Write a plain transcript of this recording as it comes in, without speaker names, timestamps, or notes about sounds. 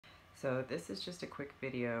So this is just a quick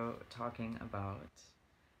video talking about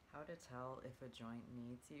how to tell if a joint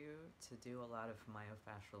needs you to do a lot of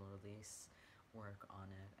myofascial release work on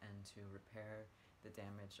it and to repair the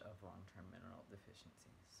damage of long-term mineral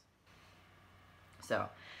deficiencies. So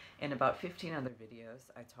in about 15 other videos,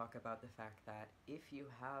 I talk about the fact that if you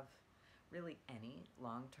have really any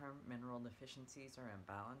long-term mineral deficiencies or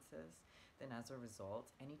imbalances, then as a result,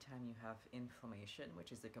 anytime you have inflammation, which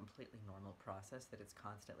is a completely normal process that is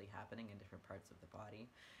constantly happening in different parts of the body,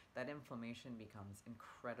 that inflammation becomes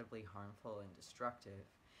incredibly harmful and destructive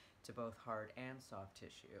to both hard and soft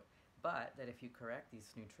tissue. But that if you correct these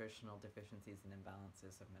nutritional deficiencies and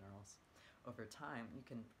imbalances of minerals, over time you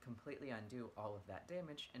can completely undo all of that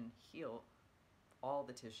damage and heal all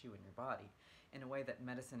the tissue in your body in a way that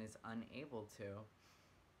medicine is unable to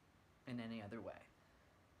in any other way.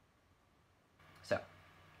 So,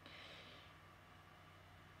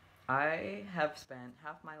 I have spent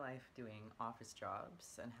half my life doing office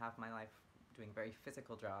jobs and half my life doing very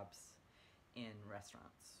physical jobs in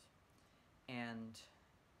restaurants. And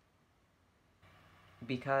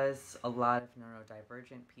because a lot of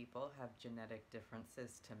neurodivergent people have genetic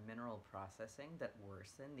differences to mineral processing that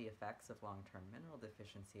worsen the effects of long-term mineral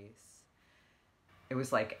deficiencies, it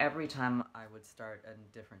was like every time I would start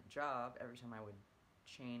a different job, every time I would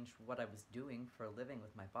change what I was doing for a living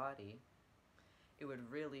with my body, it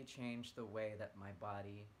would really change the way that my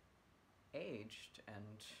body aged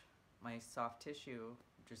and my soft tissue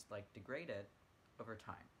just like degraded over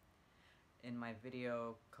time. In my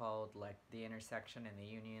video called like the intersection and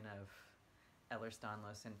the union of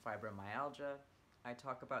Ehlers-Danlos and fibromyalgia, I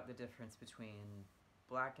talk about the difference between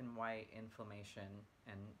black and white inflammation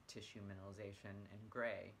and tissue mineralization and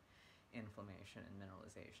gray inflammation and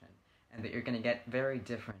mineralization, and that you're going to get very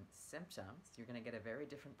different symptoms, you're going to get a very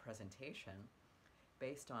different presentation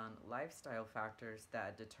based on lifestyle factors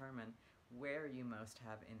that determine where you most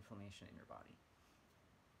have inflammation in your body.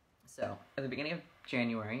 So, at the beginning of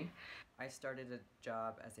January, I started a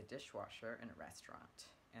job as a dishwasher in a restaurant.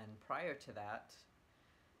 And prior to that,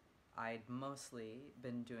 I'd mostly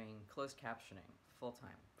been doing closed captioning full-time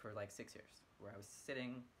for like 6 years, where I was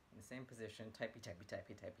sitting in the same position,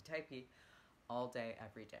 typey, all day,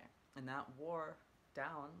 every day. And that wore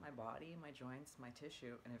down my body, my joints, my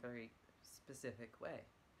tissue in a very specific way.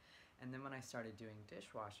 And then when I started doing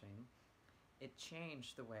dishwashing, it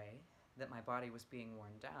changed the way that my body was being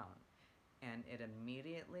worn down. And it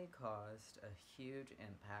immediately caused a huge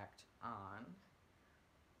impact on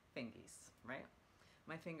fingies, right?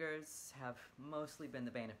 My fingers have mostly been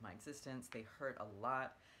the bane of my existence. They hurt a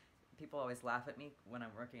lot. People always laugh at me when I'm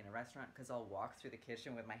working in a restaurant because I'll walk through the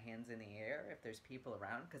kitchen with my hands in the air if there's people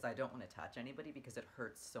around, because I don't want to touch anybody because it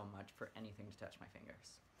hurts so much for anything to touch my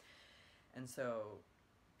fingers. And so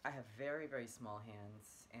I have very, very small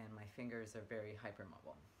hands and my fingers are very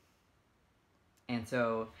hypermobile. And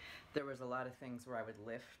so there was a lot of things where I would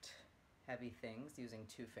lift heavy things using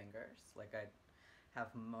 2 fingers. Like I'd have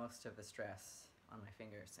most of the stress on my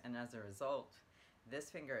fingers. And as a result, this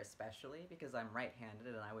finger especially, because I'm right-handed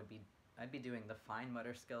and I'd be doing the fine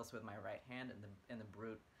motor skills with my right hand and the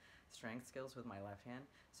brute strength skills with my left hand.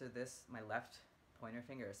 So this, my left pointer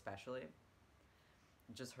finger especially,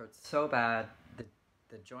 just hurts so bad.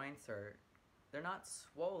 The joints they're not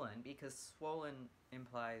swollen, because swollen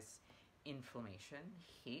implies inflammation,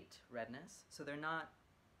 heat, redness. So they're not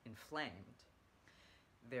inflamed.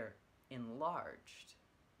 They're enlarged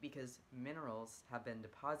because minerals have been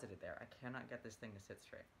deposited there. I cannot get this thing to sit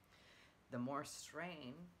straight. The more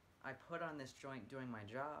strain I put on this joint doing my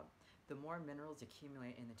job, the more minerals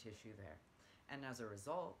accumulate in the tissue there. And as a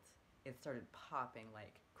result, it started popping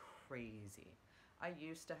like crazy. I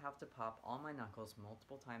used to have to pop all my knuckles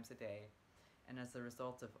multiple times a day, and as a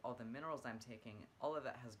result of all the minerals I'm taking, all of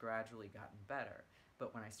that has gradually gotten better.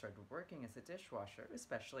 But when I started working as a dishwasher,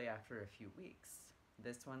 especially after a few weeks,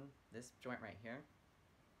 this joint right here,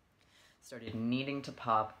 started needing to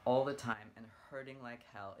pop all the time and hurting like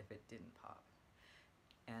hell if it didn't pop.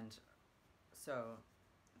 And so,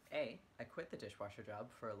 A, I quit the dishwasher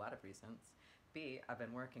job for a lot of reasons. B, I've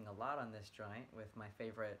been working a lot on this joint with my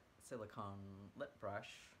favorite silicone lip brush.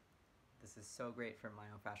 This is so great for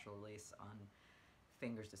myofascial release on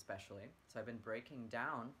fingers especially. So I've been breaking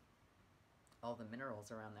down all the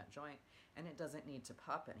minerals around that joint, and it doesn't need to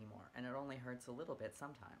pop anymore, and it only hurts a little bit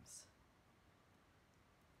sometimes.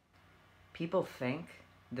 People think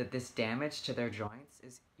that this damage to their joints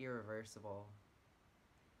is irreversible,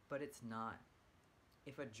 but it's not.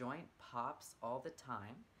 If a joint pops all the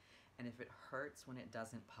time, and if it hurts when it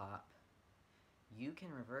doesn't pop, you can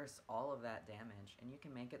reverse all of that damage, and you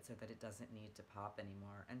can make it so that it doesn't need to pop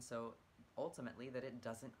anymore. And so ultimately that it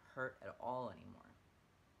doesn't hurt at all anymore.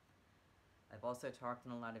 I've also talked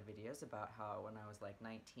in a lot of videos about how when I was like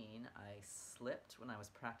 19, I slipped when I was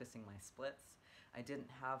practicing my splits. I didn't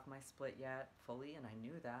have my split yet fully, and I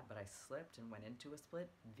knew that, but I slipped and went into a split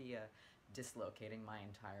via dislocating my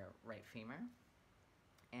entire right femur.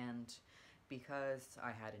 And because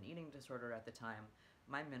I had an eating disorder at the time,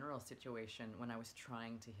 my mineral situation when I was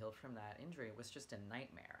trying to heal from that injury was just a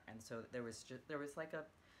nightmare. And so there was like a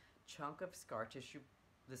chunk of scar tissue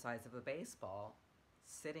the size of a baseball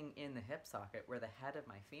sitting in the hip socket where the head of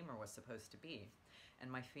my femur was supposed to be,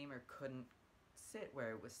 and my femur couldn't sit where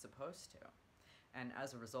it was supposed to. And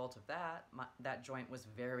as a result of that, that joint was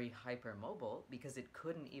very hypermobile because it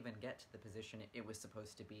couldn't even get to the position it was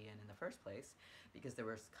supposed to be in the first place, because there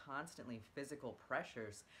was constantly physical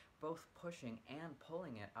pressures both pushing and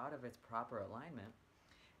pulling it out of its proper alignment.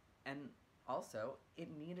 And also, it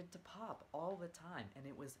needed to pop all the time, and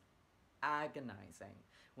it was agonizing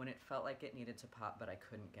when it felt like it needed to pop but I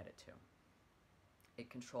couldn't get it to. It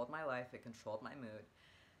controlled my life, it controlled my mood.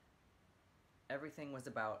 Everything was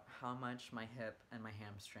about how much my hip and my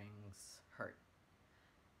hamstrings hurt.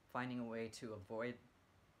 Finding a way to avoid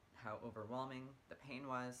how overwhelming the pain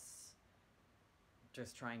was,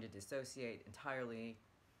 just trying to dissociate entirely,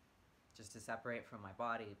 just to separate from my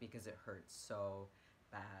body because it hurt so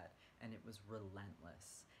bad and it was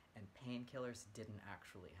relentless, and painkillers didn't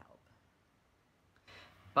actually help.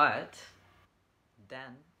 But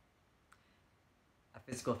then a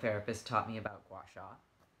physical therapist taught me about gua sha.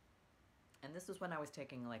 And this was when I was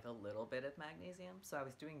taking like a little bit of magnesium, so I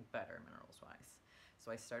was doing better minerals-wise.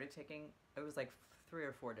 So I started taking, it was like 3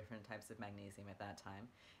 or 4 different types of magnesium at that time,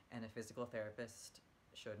 and a physical therapist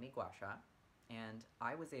showed me gua sha, and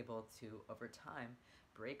I was able to, over time,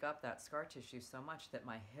 break up that scar tissue so much that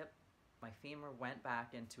my femur went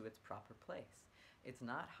back into its proper place. It's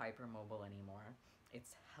not hypermobile anymore.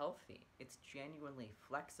 It's healthy. It's genuinely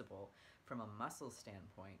flexible from a muscle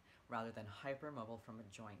standpoint rather than hypermobile from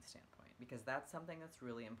a joint standpoint, because that's something that's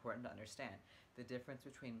really important to understand, the difference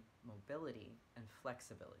between mobility and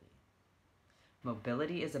flexibility.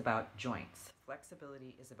 Mobility is about joints.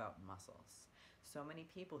 Flexibility is about muscles. So many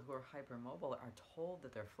people who are hypermobile are told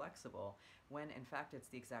that they're flexible when in fact it's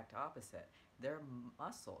the exact opposite. Their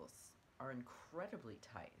muscles are incredibly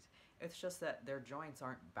tight. It's just that their joints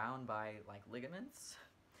aren't bound by like ligaments,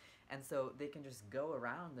 and so they can just go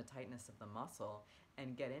around the tightness of the muscle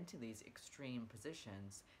and get into these extreme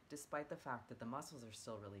positions despite the fact that the muscles are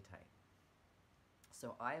still really tight.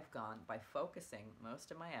 So I've gone, by focusing most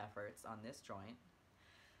of my efforts on this joint,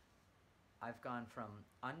 I've gone from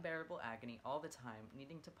unbearable agony all the time,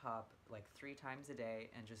 needing to pop like 3 times a day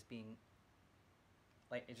and just being,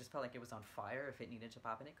 like, it just felt like it was on fire if it needed to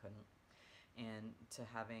pop and it couldn't, and to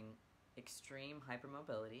having extreme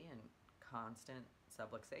hypermobility and constant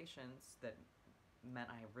subluxations that meant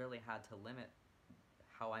I really had to limit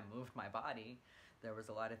how I moved my body. There was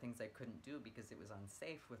a lot of things I couldn't do because it was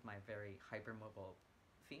unsafe with my very hypermobile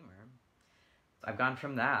femur. I've gone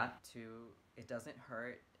from that to it doesn't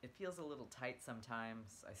hurt. It feels a little tight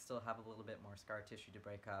sometimes. I still have a little bit more scar tissue to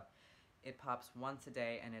break up. It pops once a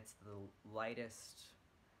day, and it's the lightest,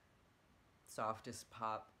 softest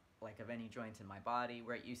pop like of any joint in my body,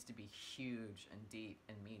 where it used to be huge and deep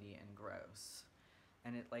and meaty and gross.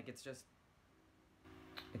 And it's like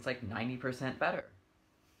 90% better.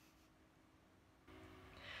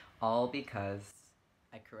 All because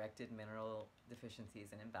I corrected mineral deficiencies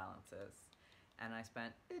and imbalances, and I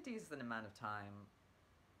spent a decent amount of time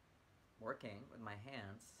working with my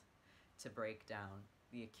hands to break down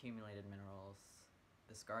the accumulated minerals,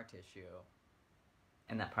 the scar tissue,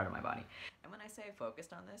 and that part of my body. And when I say I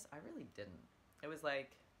focused on this, I really didn't. It was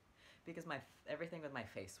like, because everything with my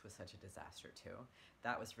face was such a disaster too,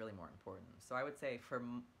 that was really more important. So I would say for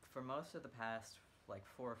most of the past like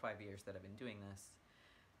 4 or 5 years that I've been doing this,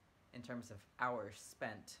 in terms of hours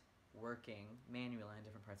spent working manually on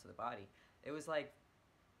different parts of the body, it was like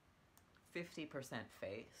 50%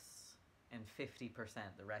 face and 50%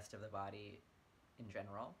 the rest of the body in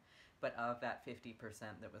general. But of that 50%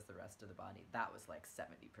 that was the rest of the body, that was like 70%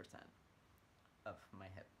 of my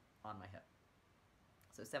hip, on my hip.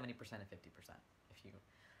 So 70% and 50%,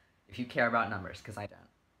 if you care about numbers, because I don't.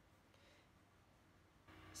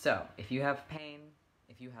 So if you have pain,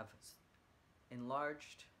 if you have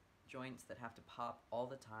enlarged joints that have to pop all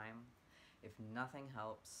the time, if nothing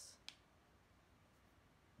helps,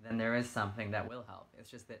 then there is something that will help. It's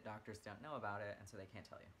just that doctors don't know about it, and so they can't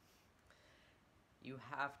tell you. You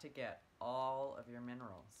have to get all of your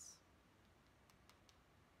minerals.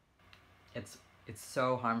 It's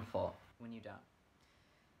so harmful when you don't.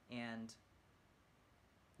 And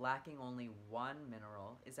lacking only one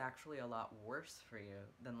mineral is actually a lot worse for you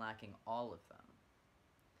than lacking all of them.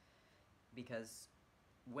 Because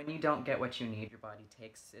when you don't get what you need, your body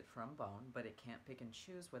takes it from bone, but it can't pick and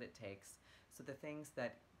choose what it takes. So the things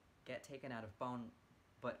that get taken out of bone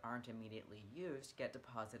but aren't immediately used get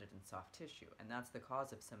deposited in soft tissue, and that's the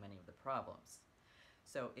cause of so many of the problems.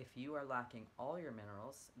 So if you are lacking all your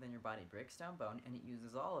minerals, then your body breaks down bone and it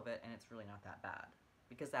uses all of it, and it's really not that bad,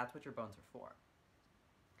 because that's what your bones are for.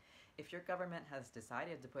 If your government has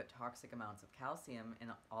decided to put toxic amounts of calcium in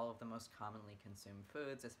all of the most commonly consumed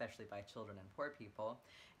foods, especially by children and poor people,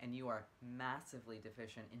 and you are massively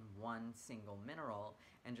deficient in one single mineral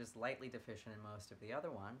and just lightly deficient in most of the other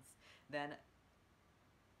ones, then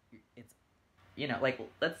it's, like,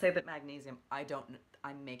 let's say that magnesium,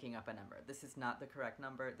 I'm making up a number. This is not the correct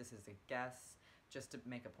number. This is a guess, just to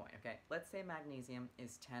make a point, okay? Let's say magnesium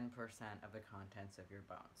is 10% of the contents of your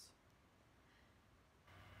bones.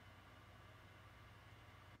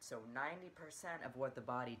 So 90% of what the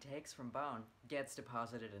body takes from bone gets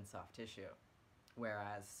deposited in soft tissue.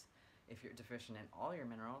 Whereas if you're deficient in all your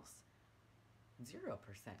minerals, 0%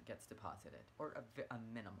 gets deposited. Or a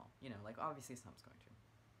minimal. Like obviously some's going to.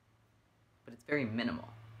 But it's very minimal.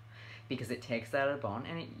 Because it takes that out of bone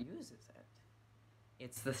and it uses it.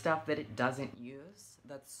 It's the stuff that it doesn't use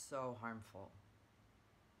that's so harmful.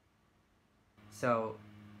 So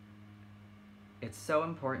it's so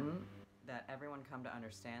important that everyone come to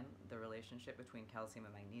understand the relationship between calcium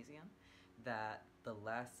and magnesium, that the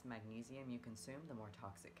less magnesium you consume, the more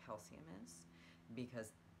toxic calcium is,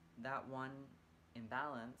 because that one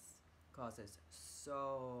imbalance causes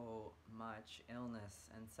so much illness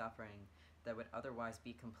and suffering that would otherwise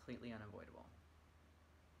be completely unavoidable.